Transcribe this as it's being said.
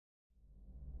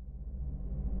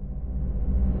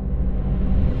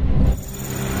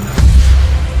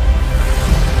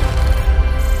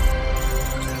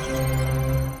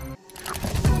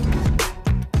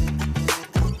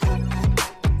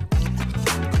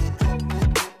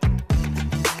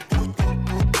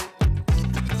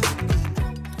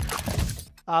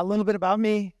A little bit about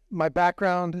me, my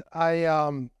background.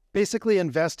 I basically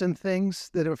invest in things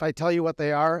that if I tell you what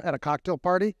they are at a cocktail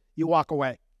party, you walk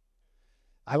away.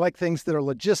 I like things that are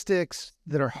logistics,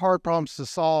 that are hard problems to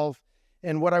solve.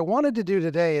 And what I wanted to do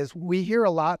today is we hear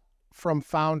a lot from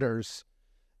founders,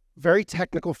 very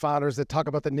technical founders that talk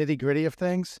about the nitty-gritty of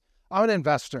things. I'm an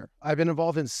investor. I've been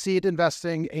involved in seed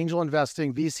investing, angel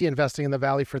investing, VC investing in the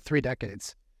Valley for 3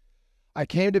 decades. I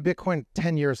came to Bitcoin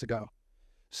 10 years ago.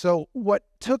 So what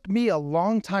took me a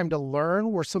long time to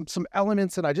learn were some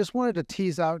elements that I just wanted to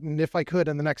tease out, and if I could,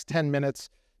 in the next 10 minutes,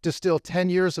 distill 10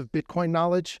 years of Bitcoin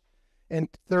knowledge and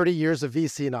 30 years of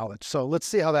VC knowledge. So let's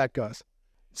see how that goes.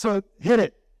 So hit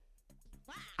it.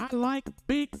 I like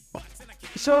big.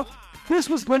 So this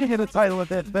was going to get the title of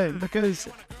that thing because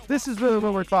this is really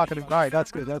what we're talking about. All right, that's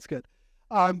good. That's good.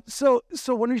 So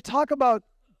when we talk about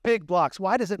big blocks,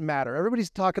 why does it matter?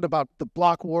 Everybody's talking about the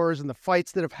block wars and the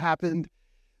fights that have happened.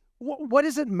 What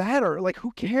does it matter? Like,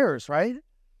 who cares, right?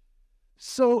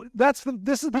 So this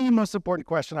is the most important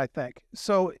question, I think.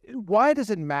 So why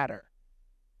does it matter?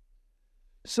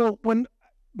 So when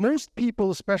most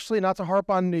people, especially not to harp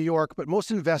on New York, but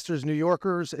most investors, New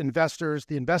Yorkers, investors,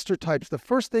 the investor types, the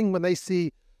first thing when they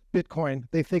see Bitcoin,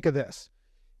 they think of this.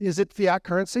 Is it fiat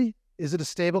currency? Is it a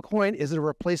stable coin? Is it a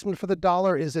replacement for the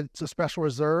dollar? Is it a special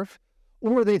reserve?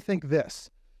 Or they think this,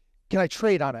 can I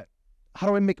trade on it? How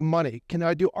do I make money? Can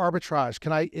I do arbitrage?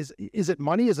 Is it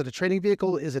money? Is it a trading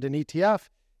vehicle? Is it an ETF?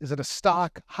 Is it a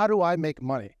stock? How do I make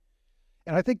money?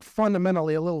 And I think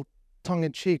fundamentally, a little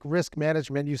tongue-in-cheek risk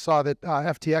management, you saw that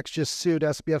FTX just sued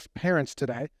SBF's parents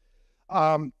today.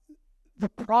 The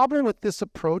problem with this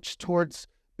approach towards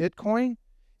Bitcoin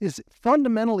is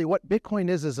fundamentally what Bitcoin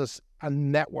is a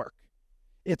network.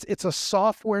 It's a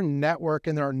software network,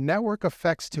 and there are network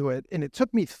effects to it. And it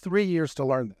took me 3 years to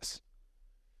learn this.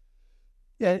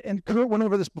 And Kurt went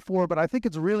over this before, but I think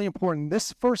it's really important.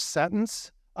 This first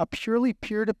sentence, a purely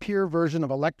peer-to-peer version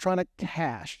of electronic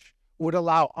cash would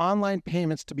allow online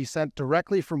payments to be sent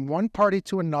directly from one party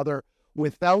to another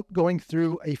without going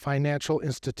through a financial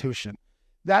institution.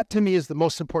 That, to me, is the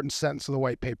most important sentence of the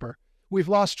white paper. We've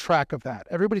lost track of that.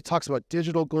 Everybody talks about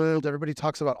digital gold. Everybody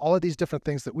talks about all of these different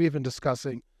things that we've been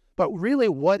discussing. But really,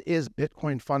 what is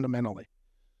Bitcoin fundamentally?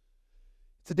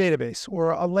 It's a database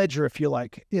or a ledger, if you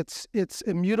like. It's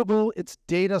immutable. It's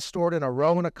data stored in a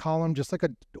row and a column, just like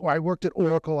I worked at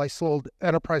Oracle. I sold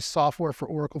enterprise software for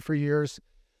Oracle for years.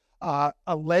 A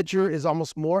ledger is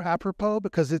almost more apropos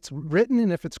because it's written,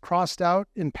 and if it's crossed out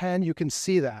in pen, you can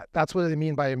see that. That's what they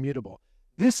mean by immutable.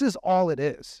 This is all it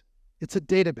is. It's a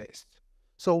database.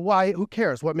 So why, who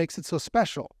cares? What makes it so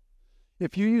special?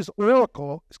 If you use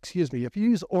Oracle,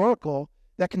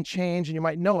 that can change and you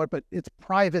might know it, but it's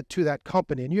private to that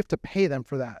company and you have to pay them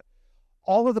for that.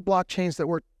 All of the blockchains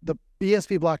the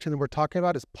BSV blockchain that we're talking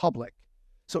about is public.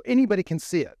 So anybody can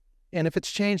see it. And if it's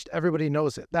changed, everybody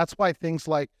knows it. That's why things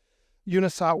like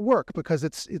Unisat work, because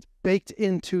it's baked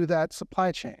into that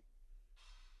supply chain.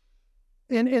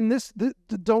 And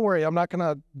don't worry, I'm not going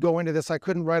to go into this. I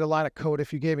couldn't write a line of code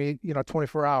if you gave me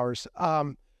 24 hours.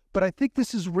 But I think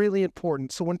this is really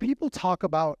important. So when people talk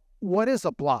about what is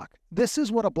a block, this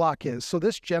is what a block is. So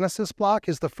this Genesis block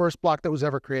is the first block that was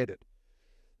ever created.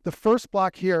 The first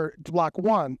block here, block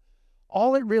 1,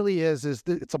 all it really is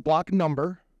it's a block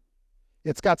number.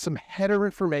 It's got some header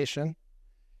information.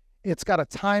 It's got a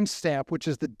timestamp, which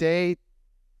is the day,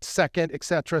 second,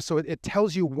 etc. So it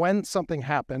tells you when something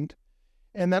happened.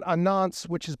 And then a nonce,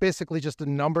 which is basically just a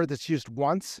number that's used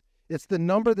once. It's the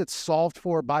number that's solved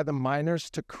for by the miners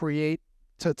to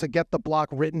get the block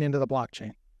written into the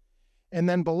blockchain. And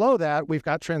then below that, we've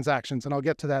got transactions, and I'll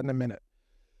get to that in a minute.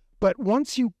 But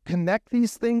once you connect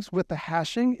these things with the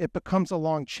hashing, it becomes a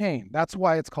long chain. That's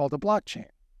why it's called a blockchain.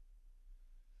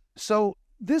 So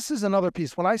this is another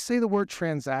piece. When I say the word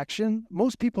transaction,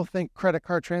 most people think credit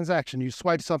card transaction. You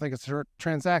swipe something, it's a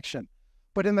transaction.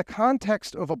 But in the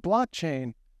context of a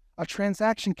blockchain, a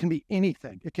transaction can be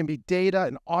anything. It can be data,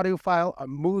 an audio file, a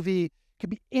movie, it can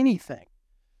be anything.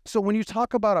 So when you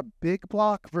talk about a big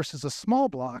block versus a small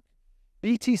block,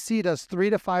 BTC does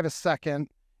 3 to 5 a second,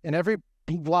 and every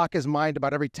block is mined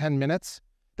about every 10 minutes.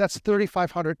 That's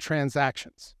 3,500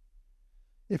 transactions.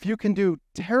 If you can do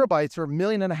terabytes or 1.5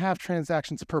 million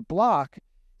transactions per block,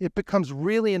 it becomes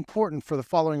really important for the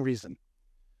following reason.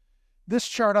 This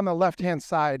chart on the left-hand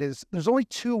side is, there's only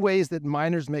 2 ways that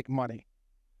miners make money.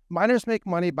 Miners make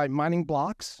money by mining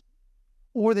blocks,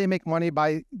 or they make money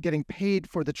by getting paid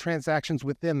for the transactions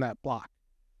within that block.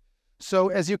 So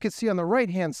as you can see on the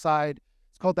right-hand side,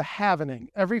 it's called the halvening.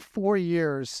 Every 4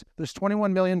 years, there's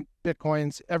 21 million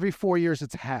Bitcoins. Every 4 years,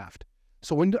 it's halved.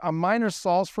 So when a miner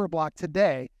solves for a block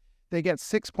today, they get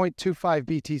 6.25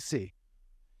 BTC.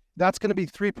 That's going to be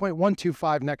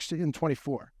 3.125 next in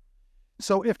 24.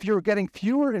 So if you're getting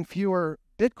fewer and fewer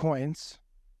Bitcoins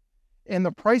and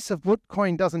the price of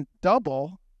Bitcoin doesn't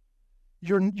double,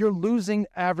 you're losing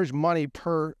average money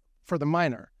for the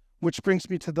miner, which brings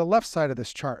me to the left side of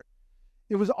this chart.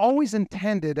 It was always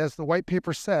intended, as the white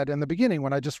paper said in the beginning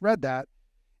when I just read that,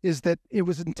 is that it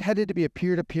was intended to be a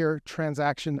peer-to-peer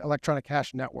transaction electronic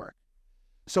cash network.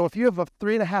 So if you have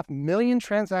 3.5 million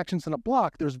transactions in a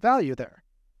block, there's value there.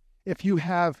 If you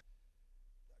have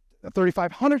a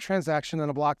 3,500 transaction in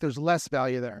a block, there's less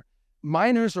value there.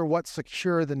 Miners are what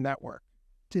secure the network.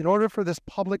 In order for this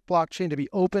public blockchain to be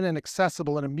open and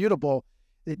accessible and immutable,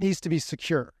 it needs to be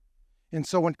secure. And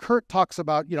so when Kurt talks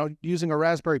about, using a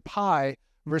Raspberry Pi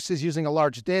versus using a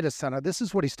large data center, this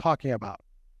is what he's talking about.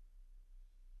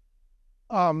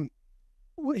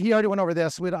 He already went over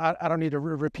this. I don't need to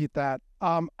repeat that.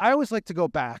 I always like to go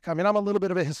back. I mean, I'm a little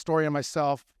bit of a historian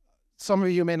myself. Some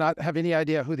of you may not have any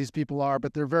idea who these people are,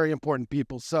 but they're very important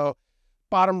people. So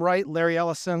bottom right, Larry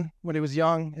Ellison, when he was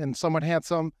young and somewhat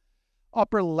handsome.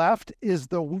 Upper left is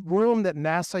the room that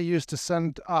NASA used to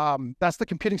send, that's the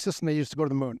computing system they used to go to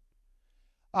the moon.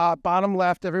 Bottom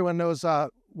left, everyone knows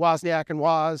Wozniak and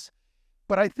Woz.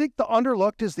 But I think the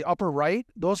underlooked is the upper right.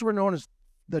 Those were known as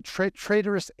the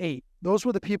traitorous eight. Those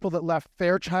were the people that left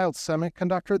Fairchild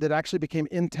Semiconductor that actually became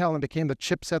Intel and became the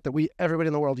chipset that everybody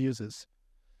in the world uses.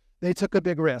 They took a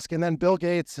big risk. And then Bill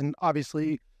Gates and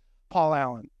obviously Paul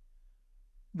Allen.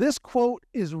 This quote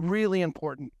is really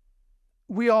important.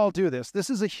 We all do this. This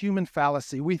is a human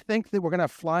fallacy. We think that we're going to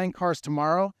have flying cars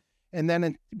tomorrow, and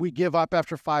then we give up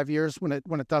after 5 years when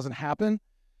it doesn't happen.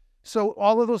 So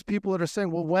all of those people that are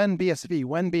saying, well, when BSV?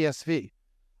 When BSV?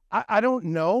 I don't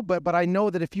know, but I know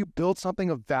that if you build something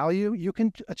of value, you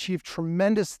can achieve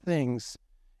tremendous things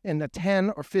in a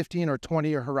 10 or 15 or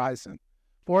 20-year horizon.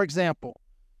 For example,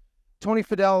 Tony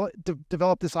Fadell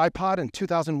developed this iPod in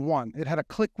 2001. It had a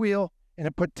click wheel, and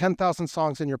it put 10,000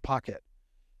 songs in your pocket.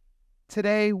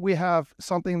 Today, we have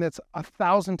something that's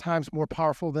 1,000 times more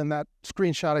powerful than that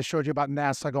screenshot I showed you about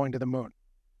NASA going to the moon.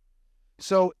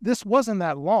 So this wasn't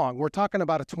that long. We're talking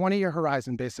about a 20-year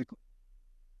horizon, basically.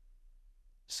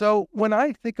 So when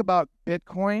I think about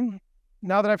Bitcoin,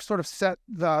 now that I've sort of set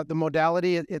the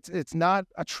modality, it's not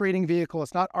a trading vehicle,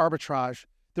 it's not arbitrage.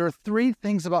 There are 3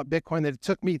 things about Bitcoin that it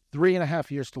took me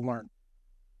 3.5 years to learn.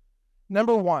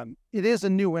 Number 1, it is a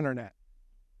new internet.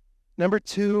 Number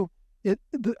 2,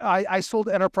 I sold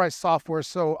enterprise software,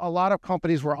 so a lot of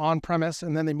companies were on-premise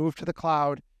and then they moved to the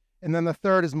cloud. And then the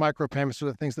third is micropayments, are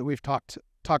the things that we've talked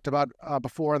about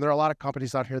before, and there are a lot of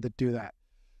companies out here that do that.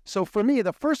 So for me,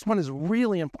 the first one is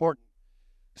really important.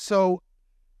 So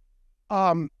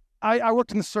I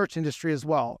worked in the search industry as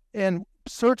well, and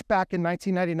search back in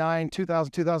 1999,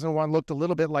 2000, 2001 looked a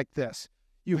little bit like this.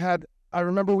 I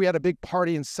remember we had a big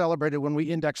party and celebrated when we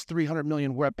indexed 300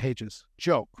 million web pages.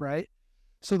 Joke, right?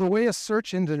 So the way a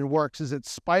search engine works is it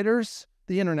spiders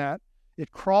the internet,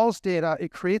 it crawls data,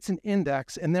 it creates an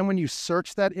index, and then when you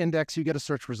search that index, you get a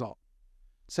search result.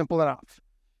 Simple enough.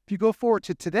 If you go forward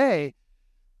to today,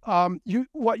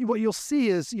 what you'll see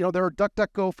is, there are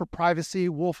DuckDuckGo for privacy,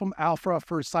 Wolfram Alpha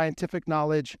for scientific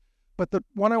knowledge, but the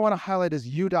one I want to highlight is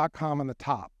u.com on the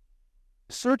top.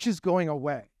 Search is going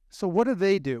away. So what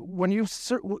do? When you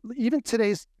search, even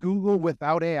today's Google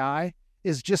without AI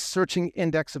is just searching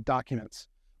index of documents,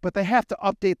 but they have to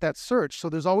update that search. So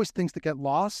there's always things that get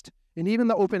lost. And even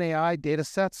the OpenAI data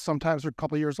sets sometimes are a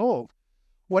couple years old.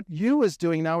 What U is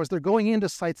doing now is they're going into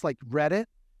sites like Reddit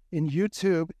and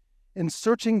YouTube and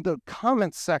searching the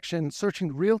comments section,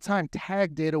 searching real-time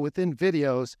tag data within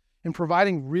videos and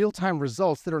providing real-time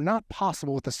results that are not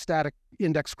possible with a static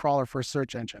index crawler for a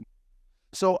search engine.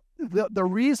 So the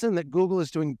reason that Google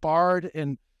is doing Bard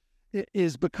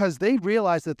is because they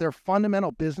realize that their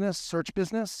fundamental business, search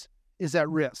business, is at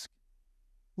risk.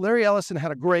 Larry Ellison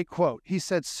had a great quote. He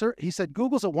said,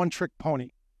 Google's a one-trick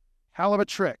pony. Hell of a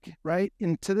trick, right?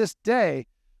 And to this day,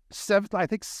 I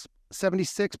think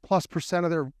 76+% of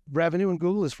their revenue in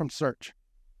Google is from search.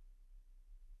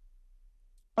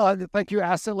 Thank you,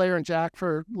 Asset Layer and Jack,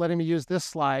 for letting me use this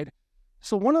slide.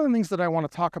 So one of the things that I want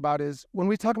to talk about is when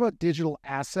we talk about digital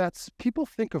assets, people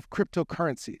think of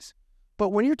cryptocurrencies. But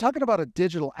when you're talking about a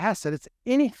digital asset, it's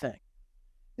anything.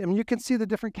 I mean, you can see the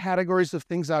different categories of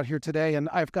things out here today, and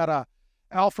I've got a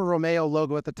Alfa Romeo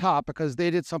logo at the top because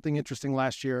they did something interesting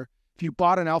last year. If you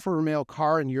bought an Alfa Romeo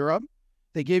car in Europe,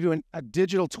 they gave you a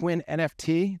digital twin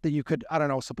NFT that you could,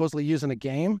 supposedly use in a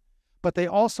game, but they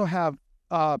also have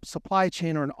a supply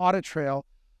chain or an audit trail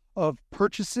of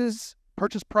purchase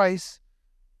price,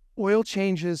 oil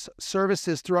changes,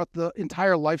 services throughout the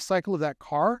entire life cycle of that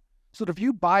car. So that if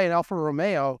you buy an Alfa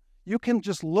Romeo, you can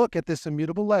just look at this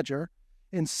immutable ledger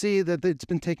and see that it's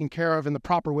been taken care of in the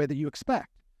proper way that you expect.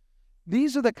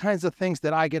 These are the kinds of things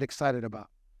that I get excited about.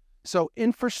 So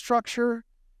infrastructure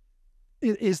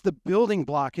is the building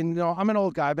block. And, I'm an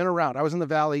old guy. I've been around. I was in the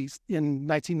Valley in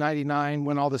 1999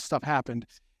 when all this stuff happened.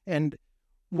 And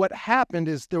what happened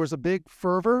is there was a big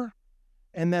fervor,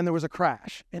 and then there was a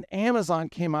crash. And Amazon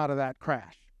came out of that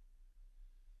crash.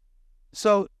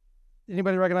 So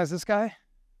anybody recognize this guy?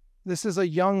 This is a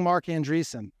young Mark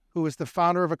Andreessen, who is the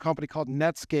founder of a company called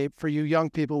Netscape. For you young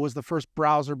people, was the first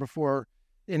browser before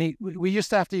we used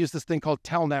to have to use this thing called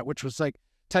Telnet, which was like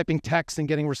typing text and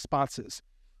getting responses.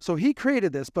 So he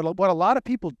created this, but what a lot of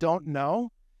people don't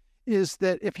know is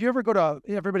that if you ever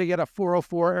everybody get a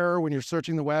 404 error when you're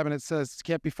searching the web and it says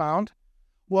can't be found.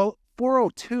 Well,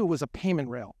 402 was a payment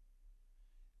rail.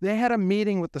 They had a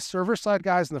meeting with the server-side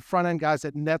guys and the front-end guys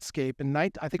at Netscape in I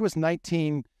think it was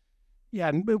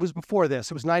it was before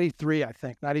this. It was 93, I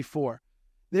think, 94.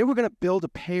 They were going to build a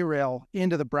pay rail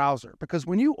into the browser because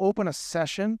when you open a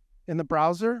session in the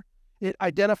browser, it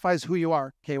identifies who you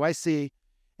are, KYC,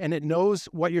 and it knows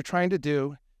what you're trying to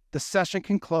do. The session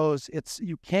can close.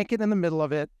 You can't get in the middle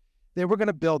of it. They were going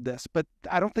to build this, but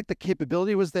I don't think the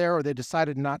capability was there, or they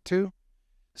decided not to.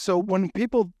 So when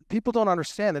people don't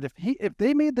understand that if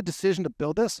they made the decision to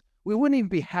build this, we wouldn't even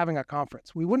be having a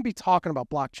conference. We wouldn't be talking about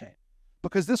blockchain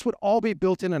because this would all be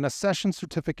built in a session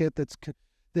certificate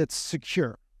that's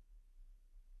secure.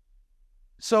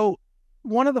 So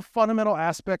one of the fundamental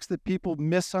aspects that people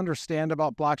misunderstand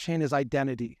about blockchain is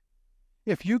identity.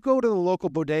 If you go to the local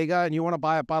bodega and you want to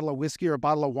buy a bottle of whiskey or a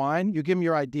bottle of wine, you give them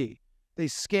your ID. They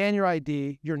scan your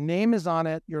ID, your name is on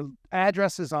it, your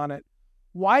address is on it.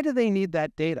 Why do they need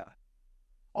that data?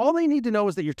 All they need to know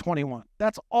is that you're 21.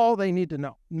 That's all they need to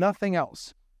know, nothing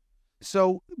else.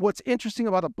 So what's interesting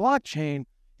about a blockchain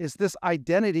is this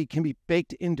identity can be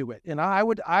baked into it. And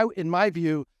in my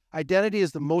view, identity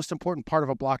is the most important part of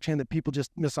a blockchain that people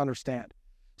just misunderstand.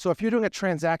 So if you're doing a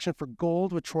transaction for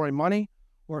gold with Troy money,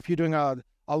 or if you're doing a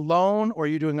loan, or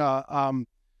you're doing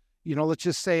let's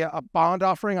just say a bond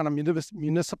offering on a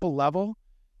municipal level,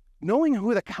 knowing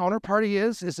who the counterparty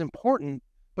is important.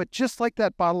 But just like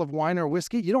that bottle of wine or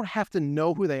whiskey, you don't have to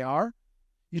know who they are.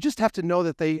 You just have to know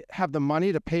that they have the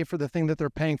money to pay for the thing that they're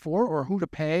paying for, or who to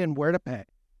pay and where to pay.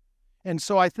 And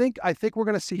so I think we're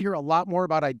going to see here a lot more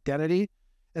about identity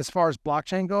as far as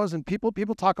blockchain goes. And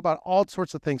people talk about all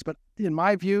sorts of things, but in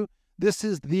my view, this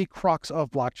is the crux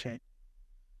of blockchain.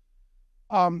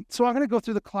 So I'm going to go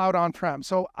through the cloud on-prem.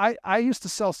 So I used to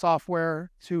sell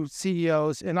software to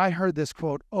CEOs, and I heard this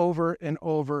quote over and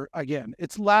over again.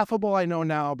 It's laughable, I know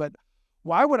now, but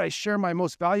why would I share my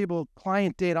most valuable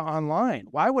client data online?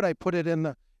 Why would I put it in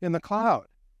the cloud?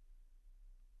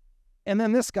 And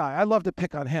then this guy, I love to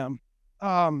pick on him.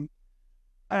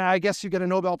 I guess you get a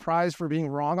Nobel Prize for being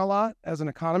wrong a lot as an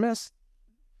economist.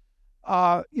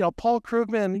 Paul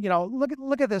Krugman,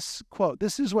 look at this quote.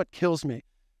 This is what kills me.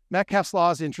 Metcalfe's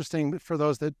law is interesting for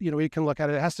those that, we can look at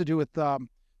it. It has to do with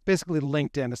basically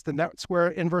LinkedIn. It's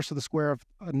the inverse of the square of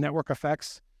network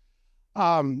effects.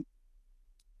 Well,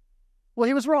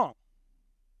 he was wrong.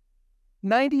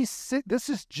 96, this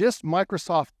is just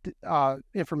Microsoft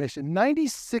information.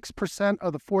 96%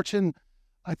 of the Fortune,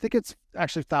 I think it's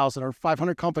actually 1,000 or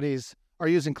 500 companies are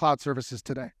using cloud services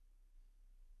today.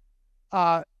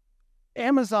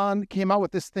 Amazon came out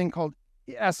with this thing called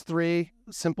S3,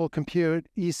 Simple Compute,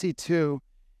 EC2.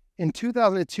 In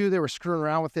 2002, they were screwing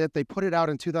around with it. They put it out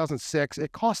in 2006.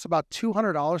 It cost about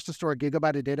 $200 to store a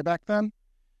gigabyte of data back then.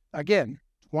 Again,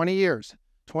 20 years.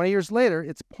 20 years later,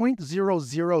 it's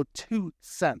 0.002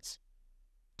 cents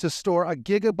to store a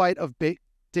gigabyte of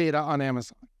data on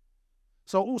Amazon.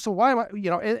 So why am I,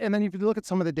 and then if you look at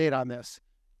some of the data on this,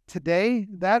 today,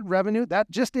 that revenue, that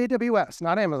just AWS,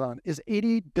 not Amazon, is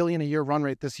 $80 billion a year run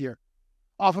rate this year,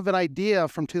 off of an idea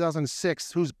from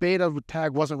 2006 whose beta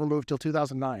tag wasn't removed till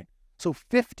 2009. So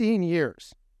 15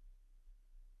 years.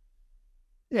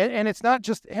 And it's not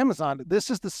just Amazon. This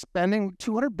is the spending.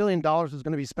 $200 billion is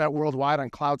going to be spent worldwide on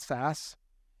cloud SaaS.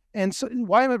 And so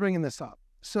why am I bringing this up?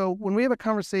 So when we have a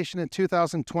conversation in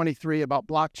 2023 about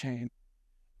blockchain,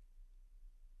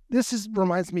 this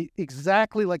reminds me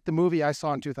exactly like the movie I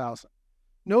saw in 2000.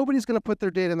 Nobody's going to put their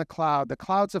data in the cloud. The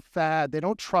cloud's a fad. They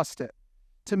don't trust it.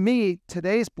 To me,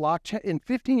 today's blockchain, in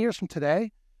 15 years from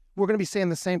today, we're going to be saying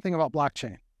the same thing about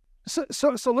blockchain. So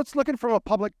let's look at it from a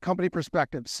public company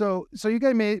perspective. So you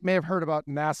guys may have heard about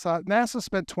NASA. NASA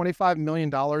spent $25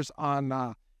 million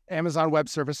on Amazon Web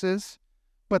Services,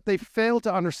 but they failed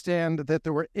to understand that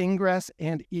there were ingress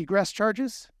and egress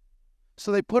charges.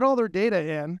 So they put all their data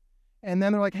in, and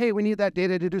then they're like, hey, we need that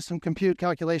data to do some compute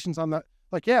calculations on the,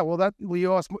 like, yeah, well,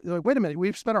 you ask, like, wait a minute,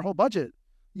 we've spent our whole budget.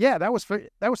 Yeah, that was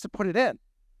to put it in.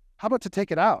 How about to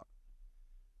take it out?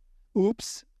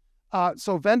 Oops.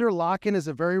 So vendor lock-in is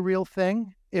a very real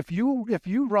thing. If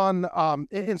you run,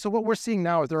 and so what we're seeing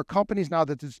now is there are companies now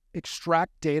that just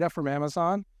extract data from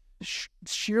Amazon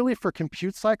sheerly for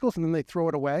compute cycles, and then they throw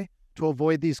it away to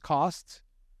avoid these costs.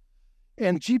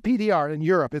 And GDPR in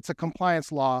Europe, it's a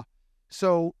compliance law.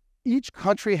 So each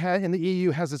country in the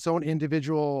EU has its own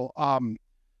individual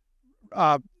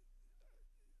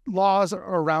laws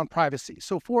around privacy.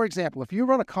 So for example, if you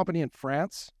run a company in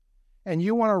France and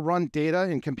you want to run data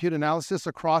and compute analysis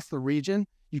across the region,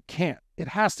 you can't. It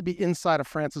has to be inside of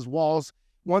France's walls.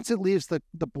 Once it leaves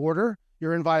the border,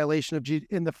 you're in violation of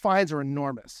and the fines are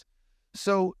enormous.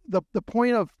 So the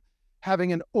point of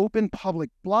having an open public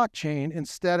blockchain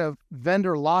instead of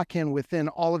vendor lock-in within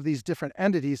all of these different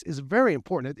entities is very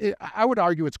important. I would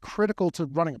argue it's critical to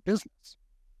running a business.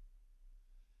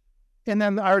 And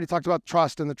then I already talked about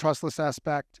trust and the trustless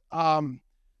aspect.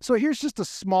 So here's just a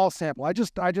small sample. I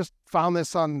just found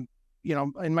this on,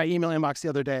 in my email inbox the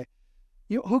other day.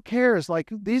 Who cares? Like,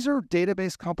 these are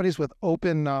database companies with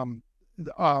open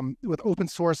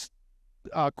source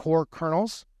core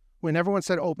kernels. When everyone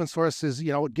said open source is,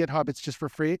 GitHub, it's just for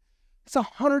free. It's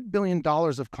 $100 billion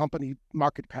of company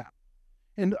market cap.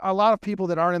 And a lot of people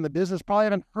that aren't in the business probably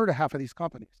haven't heard of half of these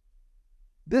companies.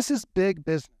 This is big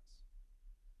business.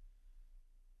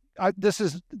 This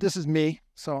is me,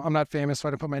 so I'm not famous, so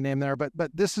I didn't put my name there, but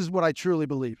this is what I truly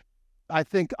believe. I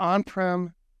think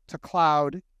on-prem to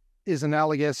cloud is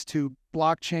analogous to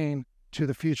blockchain to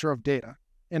the future of data.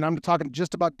 And I'm talking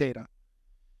just about data.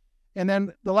 And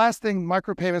then the last thing,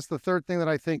 micropayments, the third thing that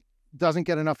I think doesn't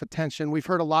get enough attention. We've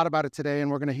heard a lot about it today, and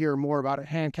we're going to hear more about it.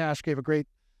 Alex gave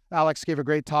a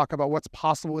great talk about what's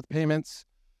possible with payments.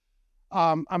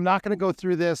 I'm not going to go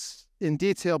through this in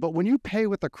detail, but when you pay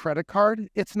with a credit card,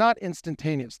 it's not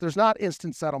instantaneous. There's not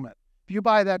instant settlement. If you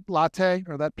buy that latte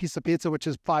or that piece of pizza, which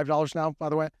is $5 now, by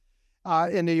the way,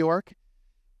 in New York,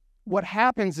 what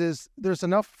happens is there's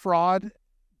enough fraud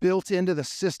built into the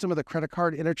system of the credit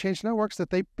card interchange networks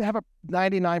that they have a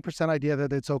 99% idea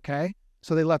that it's okay.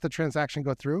 So they let the transaction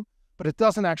go through, but it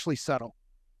doesn't actually settle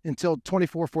until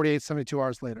 24, 48, 72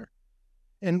 hours later.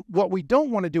 And what we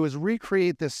don't want to do is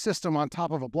recreate this system on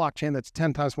top of a blockchain that's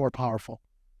 10 times more powerful.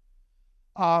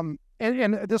 And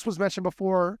this was mentioned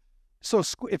before. So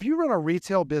if you run a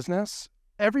retail business,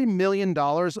 every $1 million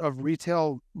of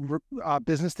retail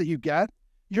business that you get,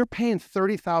 you're paying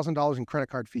 $30,000 in credit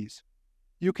card fees.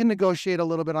 You can negotiate a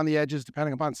little bit on the edges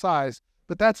depending upon size,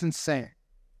 but that's insane.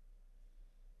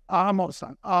 I'm almost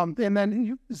done. And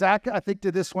then Zach, I think,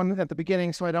 did this one at the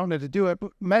beginning, so I don't need to do it.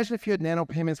 But imagine if you had nano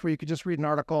payments where you could just read an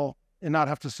article and not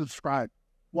have to subscribe.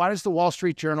 Why does the Wall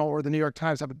Street Journal or the New York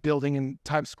Times have a building in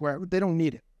Times Square? They don't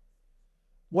need it.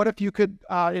 What if you could,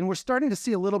 and we're starting to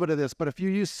see a little bit of this, but if you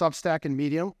use Substack and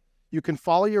Medium, you can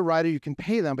follow your writer, you can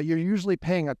pay them, but you're usually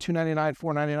paying a $2.99,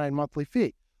 $4.99 monthly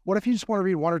fee. What if you just want to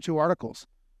read one or two articles?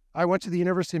 I went to the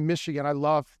University of Michigan. I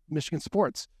love Michigan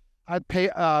sports. I'd pay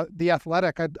The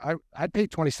Athletic. I'd pay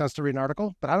 20 cents to read an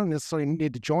article, but I don't necessarily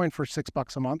need to join for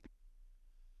 $6 a month.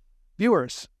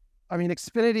 Viewers, I mean,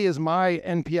 Xfinity is my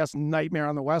NPS nightmare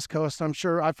on the West Coast. I'm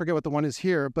sure, I forget what the one is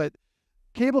here, but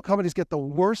cable companies get the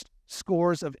worst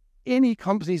scores of any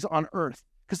companies on earth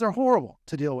because they're horrible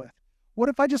to deal with. What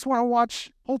if I just want to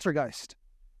watch Poltergeist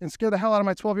and scare the hell out of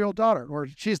my 12-year-old daughter, or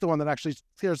she's the one that actually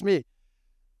scares me?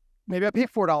 Maybe I pay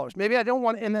 $4. Maybe I don't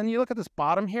want, and then you look at this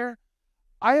bottom here.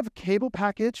 I have a cable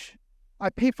package. I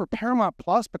pay for Paramount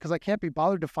Plus because I can't be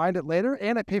bothered to find it later,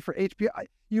 and I pay for HBO.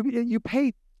 You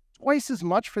pay twice as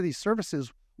much for these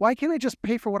services. Why can't I just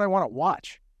pay for what I want to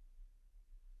watch?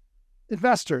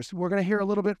 Investors, we're going to hear a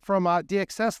little bit from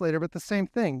DXS later, but the same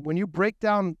thing. When you break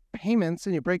down payments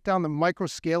and you break down the micro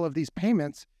scale of these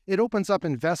payments, it opens up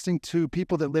investing to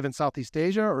people that live in Southeast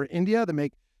Asia or India that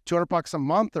make $200 a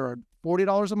month or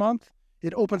 $40 a month.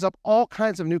 It opens up all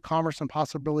kinds of new commerce and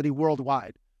possibility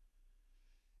worldwide.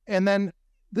 And then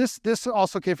this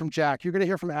also came from Jack. You're going to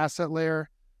hear from Asset Layer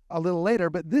a little later,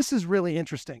 but this is really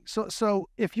interesting. So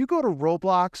if you go to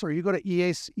Roblox or you go to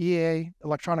EA,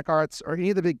 Electronic Arts, or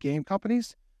any of the big game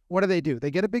companies, what do?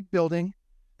 They get a big building,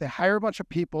 they hire a bunch of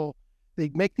people,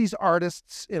 they make these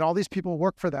artists, and all these people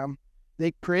work for them.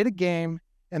 They create a game,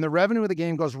 and the revenue of the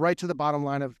game goes right to the bottom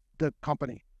line of the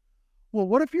company. Well,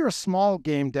 what if you're a small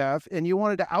game dev and you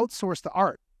wanted to outsource the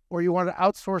art, or you wanted to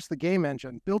outsource the game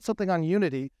engine, build something on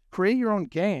Unity, create your own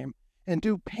game, and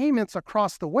do payments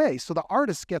across the way? So the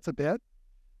artist gets a bit,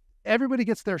 everybody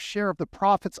gets their share of the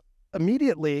profits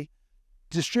immediately,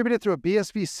 distributed through a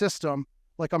BSV system,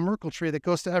 like a Merkle tree that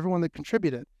goes to everyone that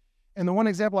contributed. And the one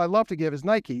example I love to give is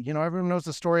Nike. You know, everyone knows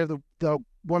the story of the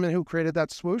woman who created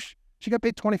that swoosh. She got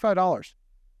paid $25.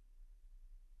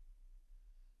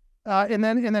 And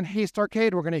then Haste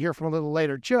Arcade, we're going to hear from a little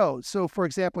later, Joe. So, for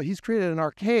example, he's created an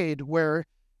arcade where,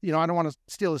 you know, I don't want to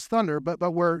steal his thunder, but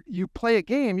where you play a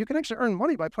game, you can actually earn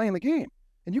money by playing the game.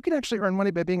 And you can actually earn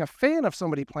money by being a fan of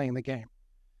somebody playing the game.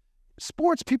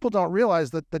 Sports, people don't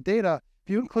realize that the data,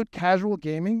 if you include casual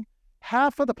gaming,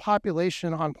 half of the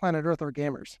population on planet Earth are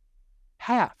gamers.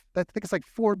 Half. I think it's like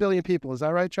 4 billion people. Is that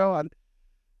right, Joe?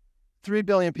 3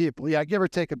 billion people. Yeah, give or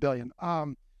take a billion.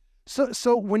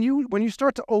 So when you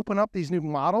start to open up these new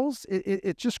models,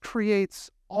 it just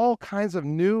creates all kinds of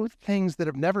new things that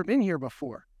have never been here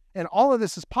before. And all of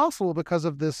this is possible because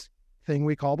of this thing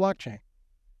we call blockchain.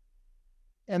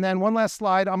 And then one last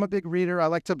slide. I'm a big reader. I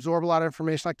like to absorb a lot of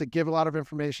information. I like to give a lot of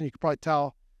information. You can probably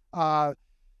tell.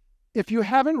 If you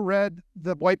haven't read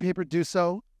the white paper, do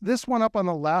so. This one up on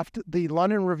the left, the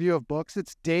London Review of Books,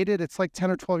 it's dated. It's like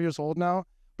 10 or 12 years old now,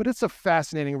 but it's a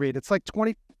fascinating read. It's like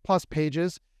 20 plus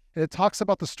pages. And it talks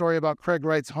about the story about Craig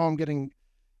Wright's home getting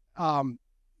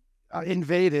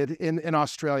invaded in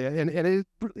Australia. And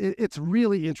it's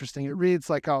really interesting. It reads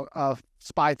like a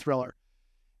spy thriller.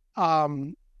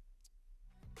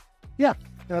 Yeah,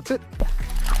 that's it.